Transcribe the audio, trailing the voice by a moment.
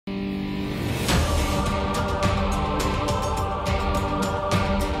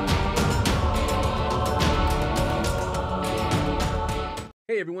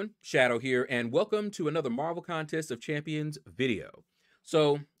everyone, Shadow here, and welcome to another Marvel Contest of Champions video.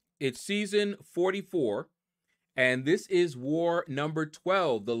 So, it's season 44, and this is war number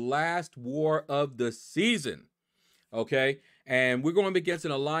 12, the last war of the season, okay? And we're going up against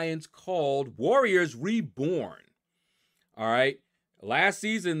an alliance called Warriors Reborn, all right? Last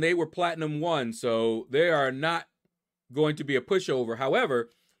season, they were Platinum 1, so they are not going to be a pushover. However,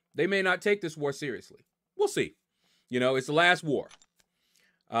 they may not take this war seriously. We'll see. You know, it's the last war.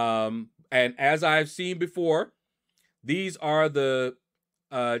 And as I've seen before, these are the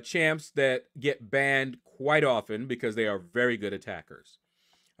champs that get banned quite often because they are very good attackers.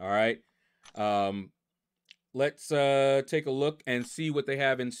 All right. Let's take a look and see what they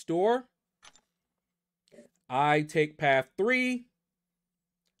have in store. I take path 3.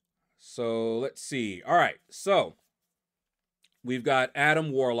 So let's see. All right. So we've got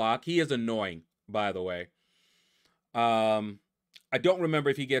Adam Warlock. He is annoying, by the way. I don't remember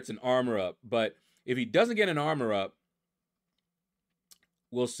if he gets an armor up, but if he doesn't get an armor up,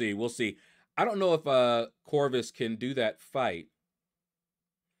 we'll see. We'll see. I don't know if Corvus can do that fight.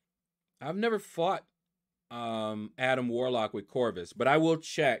 I've never fought Adam Warlock with Corvus, but I will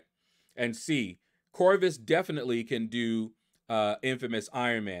check and see. Corvus definitely can do infamous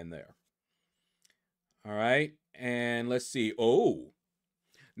Iron Man there. All right, and let's see. Oh,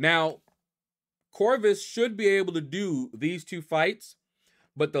 now Corvus should be able to do these two fights,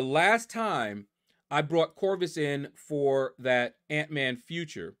 but the last time I brought Corvus in for that Ant-Man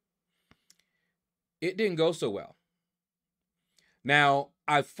Future, it didn't go so well. Now,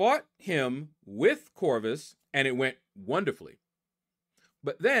 I fought him with Corvus, and it went wonderfully.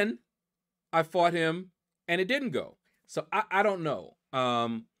 But then I fought him, and it didn't go. So I don't know.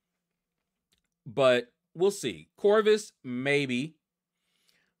 But we'll see. Corvus, maybe.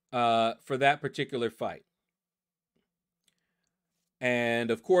 For that particular fight. And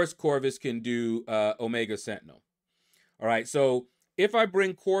of course, Corvus can do Omega Sentinel. All right, so if I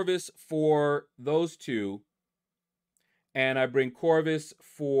bring Corvus for those two, and I bring Corvus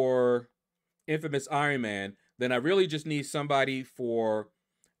for infamous Iron Man, then I really just need somebody for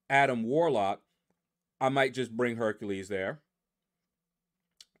Adam Warlock. I might just bring Hercules there.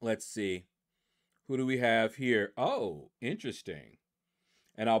 Let's see. Who do we have here? Oh, interesting.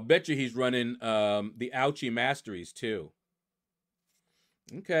 And I'll bet you he's running the Ouchie Masteries too.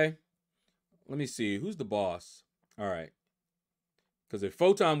 Okay. Let me see. Who's the boss? All right. Because if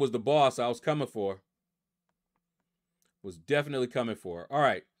Photon was the boss, I was coming for. Was definitely coming for. All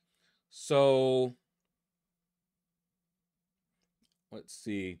right. So, let's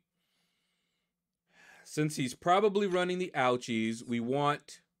see. Since he's probably running the Ouchies, we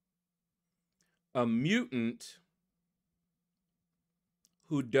want a mutant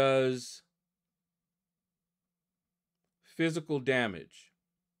who does physical damage.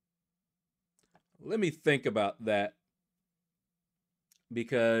 Let me think about that,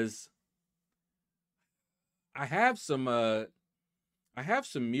 because I have some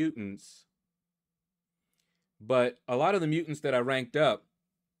mutants, but a lot of the mutants that I ranked up,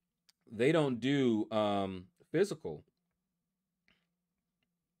 they don't do physical.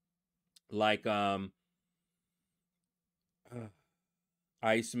 Like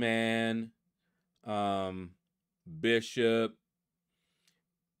Iceman, Bishop,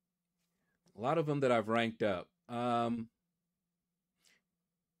 a lot of them that I've ranked up.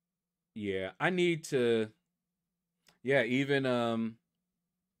 Yeah, I need to, yeah, even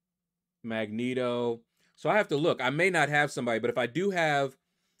Magneto. So I have to look. I may not have somebody, but if I do have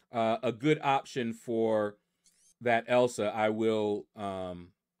a good option for that Elsa, I will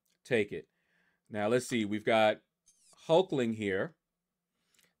take it. Now, let's see. We've got Hulkling here.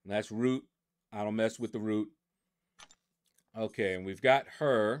 That's Root. I don't mess with the Root. Okay, and we've got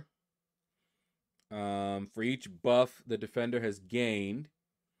her. For each buff the defender has gained.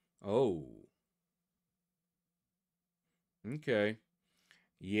 Oh. Okay.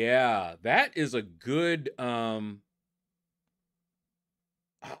 Yeah, that is a good... Oh,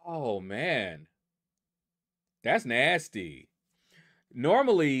 man. That's nasty.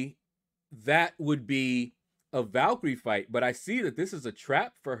 Normally, that would be a Valkyrie fight, but I see that this is a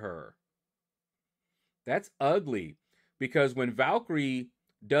trap for her. That's ugly, because when Valkyrie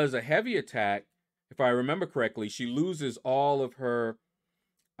does a heavy attack, if I remember correctly, she loses all of her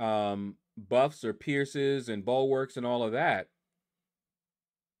buffs or pierces and bulwarks and all of that.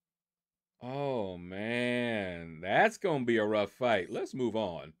 Oh, man, that's going to be a rough fight. Let's move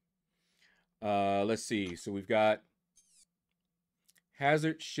on. Let's see. So we've got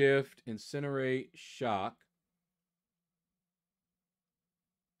Hazard, Shift, Incinerate, Shock.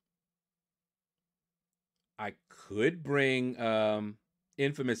 I could bring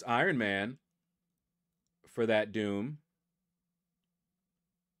infamous Iron Man for that doom.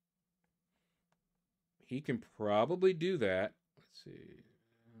 He can probably do that. Let's see.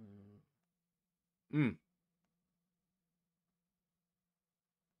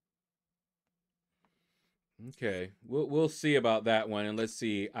 Okay, we'll see about that one, and let's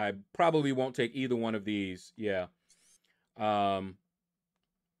see. I probably won't take either one of these. Yeah.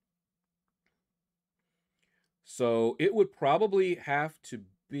 So it would probably have to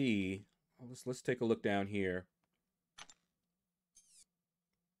be. Let's take a look down here.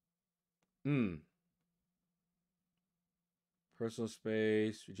 Personal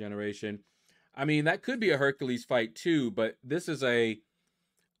space, regeneration. I mean, that could be a Hercules fight too, but this is a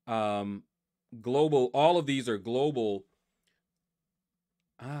global. All of these are global.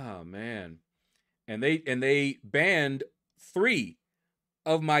 Ah, man. And they banned 3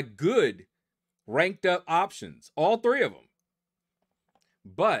 of my good ranked up options. All 3 of them.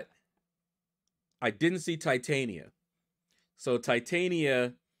 But I didn't see Titania. So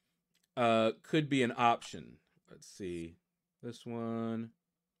Titania could be an option. Let's see. This one.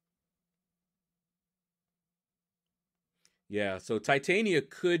 Yeah, so Titania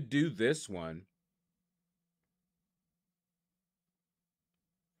could do this one.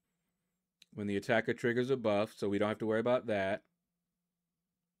 When the attacker triggers a buff, so we don't have to worry about that.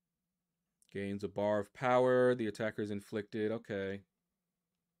 Gains a bar of power. The attacker is inflicted. Okay.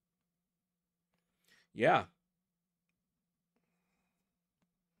 Yeah.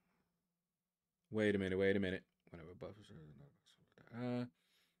 Wait a minute. Whenever buff is...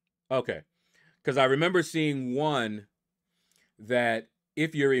 okay. Because I remember seeing one that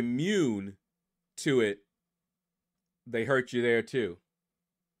if you're immune to it, they hurt you there too.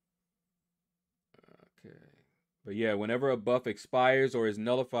 Okay. But yeah, whenever a buff expires or is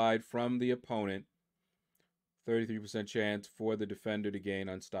nullified from the opponent, 33% chance for the defender to gain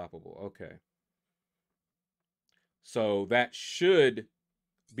unstoppable. Okay. So that should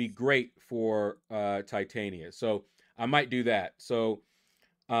be great for Titania. So I might do that. So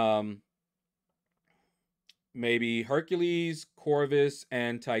maybe Hercules, Corvus,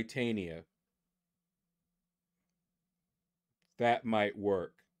 and Titania. That might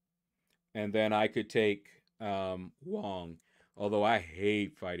work. And then I could take Wong. Although I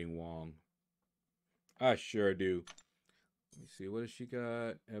hate fighting Wong. I sure do. Let me see. What has she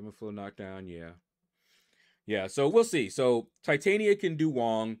got? Everflow knockdown. Yeah. Yeah, so we'll see. So Titania can do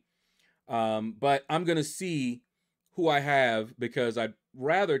Wong. But I'm going to see who I have because I'd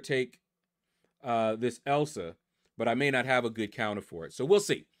rather take this Elsa, but I may not have a good counter for it. So we'll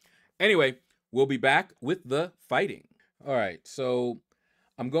see. Anyway, we'll be back with the fighting. All right, so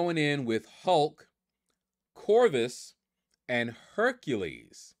I'm going in with Hulk, Corvus, and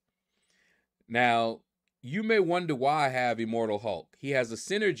Hercules. Now, you may wonder why I have Immortal Hulk. He has a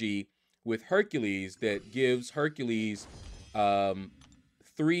synergy with Hercules that gives Hercules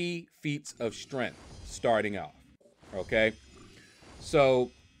 3 feats of strength starting off. Okay,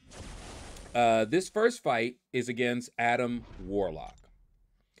 so this first fight is against Adam Warlock.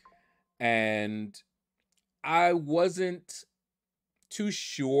 And I wasn't too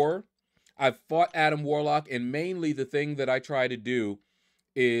sure. I've fought Adam Warlock, and mainly the thing that I try to do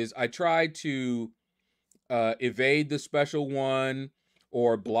is I try to evade the special one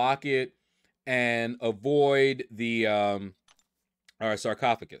or block it and avoid the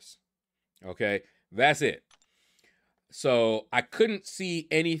sarcophagus. Okay, that's it. So I couldn't see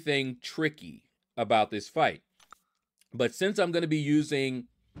anything tricky about this fight. But since I'm going to be using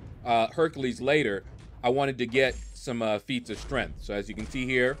Hercules later, I wanted to get some feats of strength. So as you can see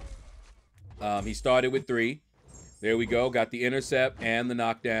here, he started with 3. There we go. Got the intercept and the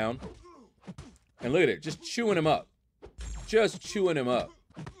knockdown. And look at it. Just chewing him up. Just chewing him up.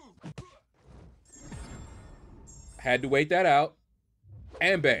 Had to wait that out.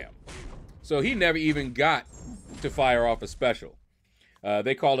 And bam. So he never even got to fire off a special.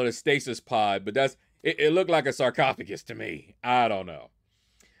 They call it a stasis pod, but it looked like a sarcophagus to me. I don't know.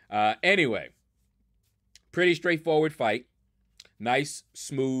 Anyway, pretty straightforward fight. Nice,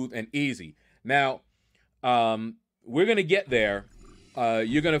 smooth, and easy. Now, we're going to get there.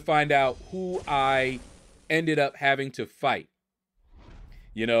 You're going to find out who I ended up having to fight.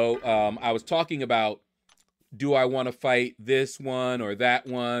 You know, I was talking about, do I want to fight this one or that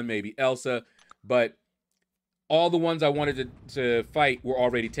one, maybe Elsa, but all the ones I wanted to fight were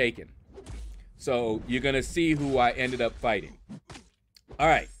already taken. So you're going to see who I ended up fighting. All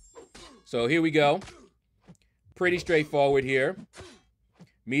right. So here we go. Pretty straightforward here.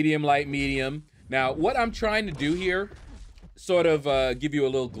 Medium, light, medium. Now, what I'm trying to do here, sort of give you a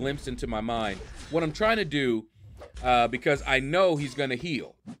little glimpse into my mind. What I'm trying to do because I know he's going to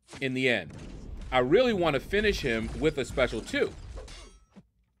heal in the end. I really want to finish him with a special 2.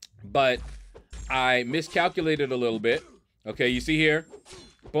 But I miscalculated a little bit. Okay, you see here?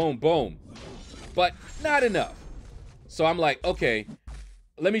 Boom, boom. But not enough. So I'm like, okay,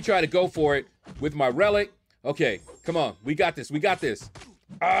 let me try to go for it with my relic. Okay, come on. We got this. We got this.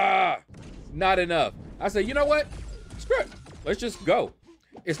 Ah, not enough. I said, you know what? Screw it. Let's just go.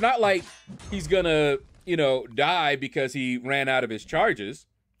 It's not like he's gonna, you know, die because he ran out of his charges.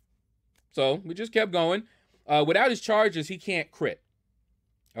 So we just kept going. Without his charges, he can't crit.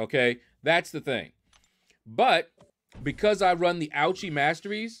 Okay, that's the thing. But because I run the ouchie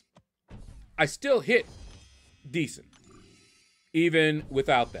masteries, I still hit decent, even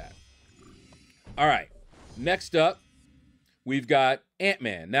without that. All right, next up, we've got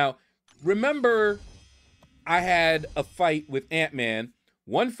Ant-Man. Now, remember, I had a fight with Ant-Man.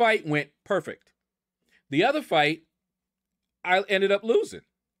 One fight went perfect. The other fight, I ended up losing.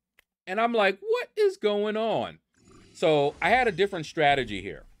 And I'm like, what is going on? So I had a different strategy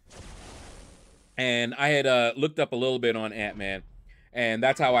here. And I had looked up a little bit on Ant-Man. And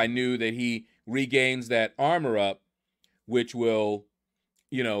that's how I knew that he regains that armor up, which will,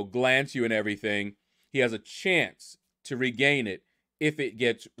 you know, glance you and everything. He has a chance to regain it if it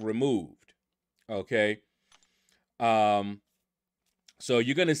gets removed. Okay? So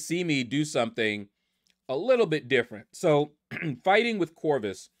you're going to see me do something a little bit different. So fighting with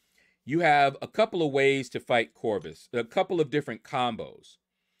Corvus, you have a couple of ways to fight Corvus, a couple of different combos.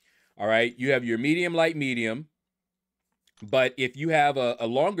 All right, you have your medium, light, medium. But if you have a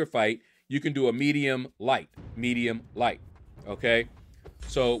longer fight, you can do a medium, light, okay?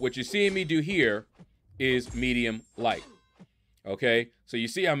 So what you're seeing me do here is medium, light, okay? So you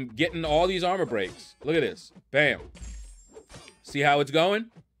see I'm getting all these armor breaks. Look at this, bam. See how it's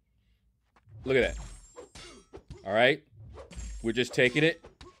going? Look at that. All right, we're just taking it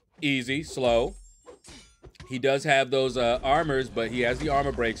easy, slow. He does have those armors, but he has the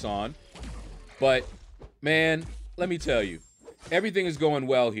armor breaks on. But, man, let me tell you, everything is going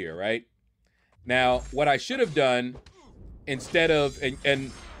well here, right? Now, what I should have done instead of,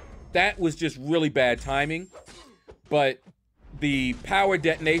 and that was just really bad timing, but the power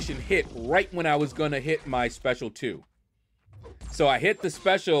detonation hit right when I was going to hit my special 2. So I hit the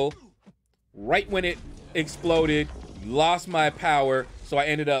special right when it exploded, lost my power, so I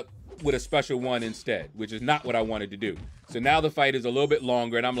ended up with a special 1 instead, which is not what I wanted to do. So now the fight is a little bit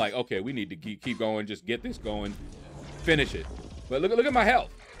longer, and I'm like, okay, we need to keep going, just get this going, finish it. But look at my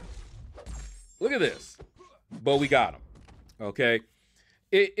health. Look at this. But we got him. Okay.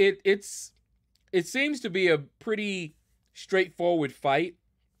 It seems to be a pretty straightforward fight,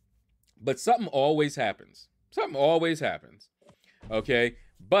 but something always happens. Something always happens. Okay.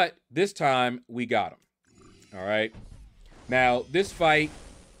 But this time we got him. All right. Now this fight,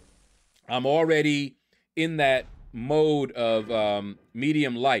 I'm already in that mode of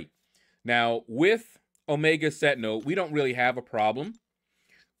medium light. Now with Omega Sentinel, we don't really have a problem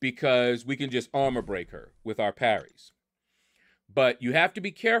because we can just armor break her with our parries. But you have to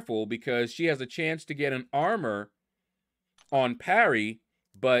be careful because she has a chance to get an armor on parry,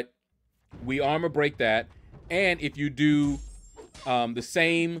 but we armor break that. And if you do the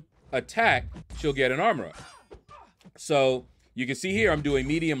same attack, she'll get an armor up. So you can see here I'm doing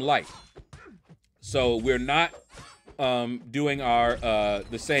medium light. So we're not doing our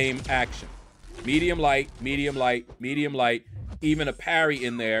the same action. Medium light, medium light, medium light. Even a parry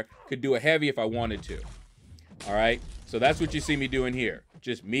in there could do a heavy if I wanted to. All right. So that's what you see me doing here.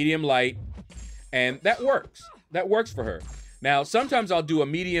 Just medium light. And that works. That works for her. Now, sometimes I'll do a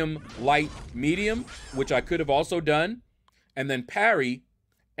medium light medium, which I could have also done, and then parry,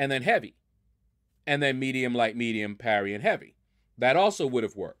 and then heavy. And then medium light medium, parry, and heavy. That also would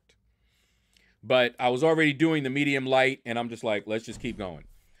have worked. But I was already doing the medium light, and I'm just like, let's just keep going.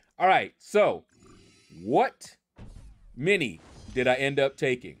 All right, so what mini did I end up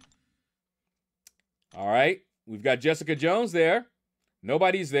taking? All right, we've got Jessica Jones there.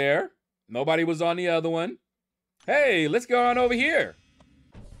 Nobody's there. Nobody was on the other one. Hey, let's go on over here.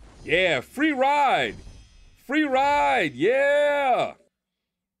 Yeah, free ride. Free ride, yeah.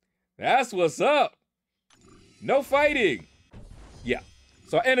 That's what's up. No fighting. Yeah,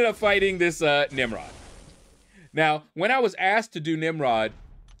 so I ended up fighting this Nimrod. Now, when I was asked to do Nimrod,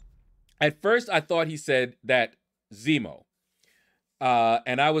 at first I thought he said that Zemo.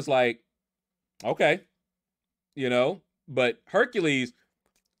 And I was like, okay, you know, but Hercules,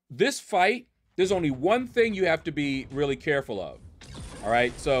 this fight, there's only one thing you have to be really careful of. All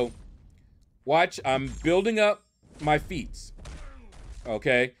right, so watch, I'm building up my feats.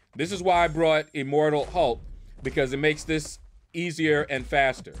 Okay, this is why I brought Immortal Hulk, because it makes this easier and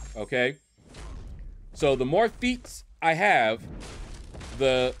faster, okay? So the more feats I have,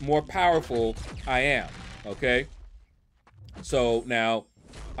 the more powerful I am, okay? So now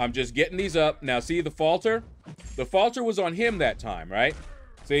I'm just getting these up. Now see the falter? The falter was on him that time, right?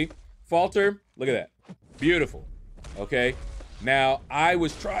 See? Falter, look at that. Beautiful, okay? Now I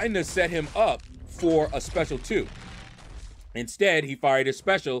was trying to set him up for a special 2. Instead, he fired his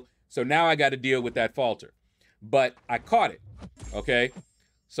special, so now I got to deal with that falter. But I caught it, okay?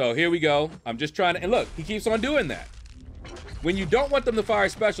 So here we go. I'm just trying to, and look, he keeps on doing that. When you don't want them to fire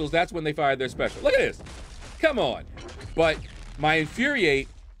specials, that's when they fire their special. Look at this. Come on. But my infuriate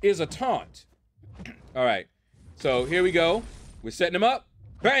is a taunt. All right. So here we go. We're setting him up.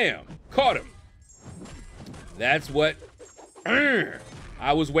 Bam. Caught him. That's what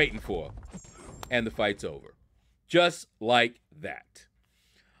I was waiting for. And the fight's over. Just like that.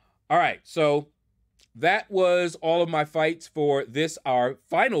 All right. So that was all of my fights for this, our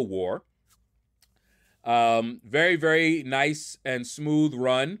final war. Very, very nice and smooth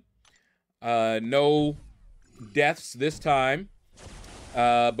run. No deaths this time.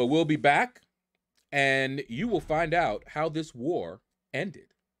 But we'll be back, and you will find out how this war ended.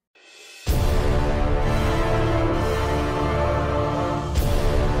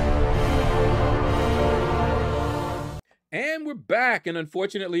 And we're back, and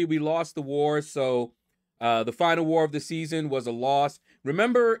unfortunately, we lost the war, so the final war of the season was a loss.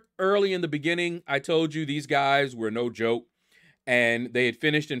 Remember early in the beginning, I told you these guys were no joke, and they had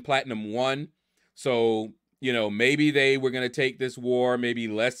finished in Platinum 1. So, you know, maybe they were going to take this war maybe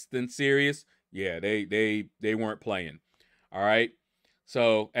less than serious. Yeah, they weren't playing. All right.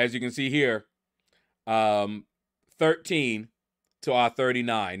 So, as you can see here, 13 to our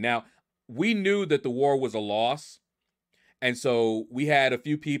 39. Now, we knew that the war was a loss, and so we had a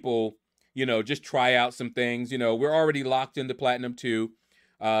few people, you know, just try out some things. You know, we're already locked into Platinum 2.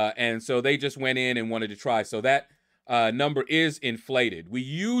 And so they just went in and wanted to try. So that number is inflated. We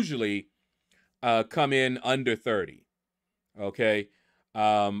usually come in under 30. Okay.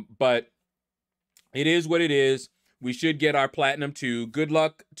 But it is what it is. We should get our Platinum 2. Good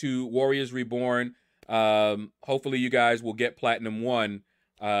luck to Warriors Reborn. Hopefully you guys will get Platinum 1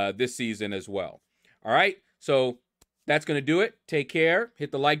 this season as well. All right. So that's going to do it. Take care.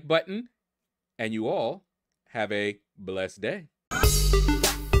 Hit the like button. And you all have a blessed day.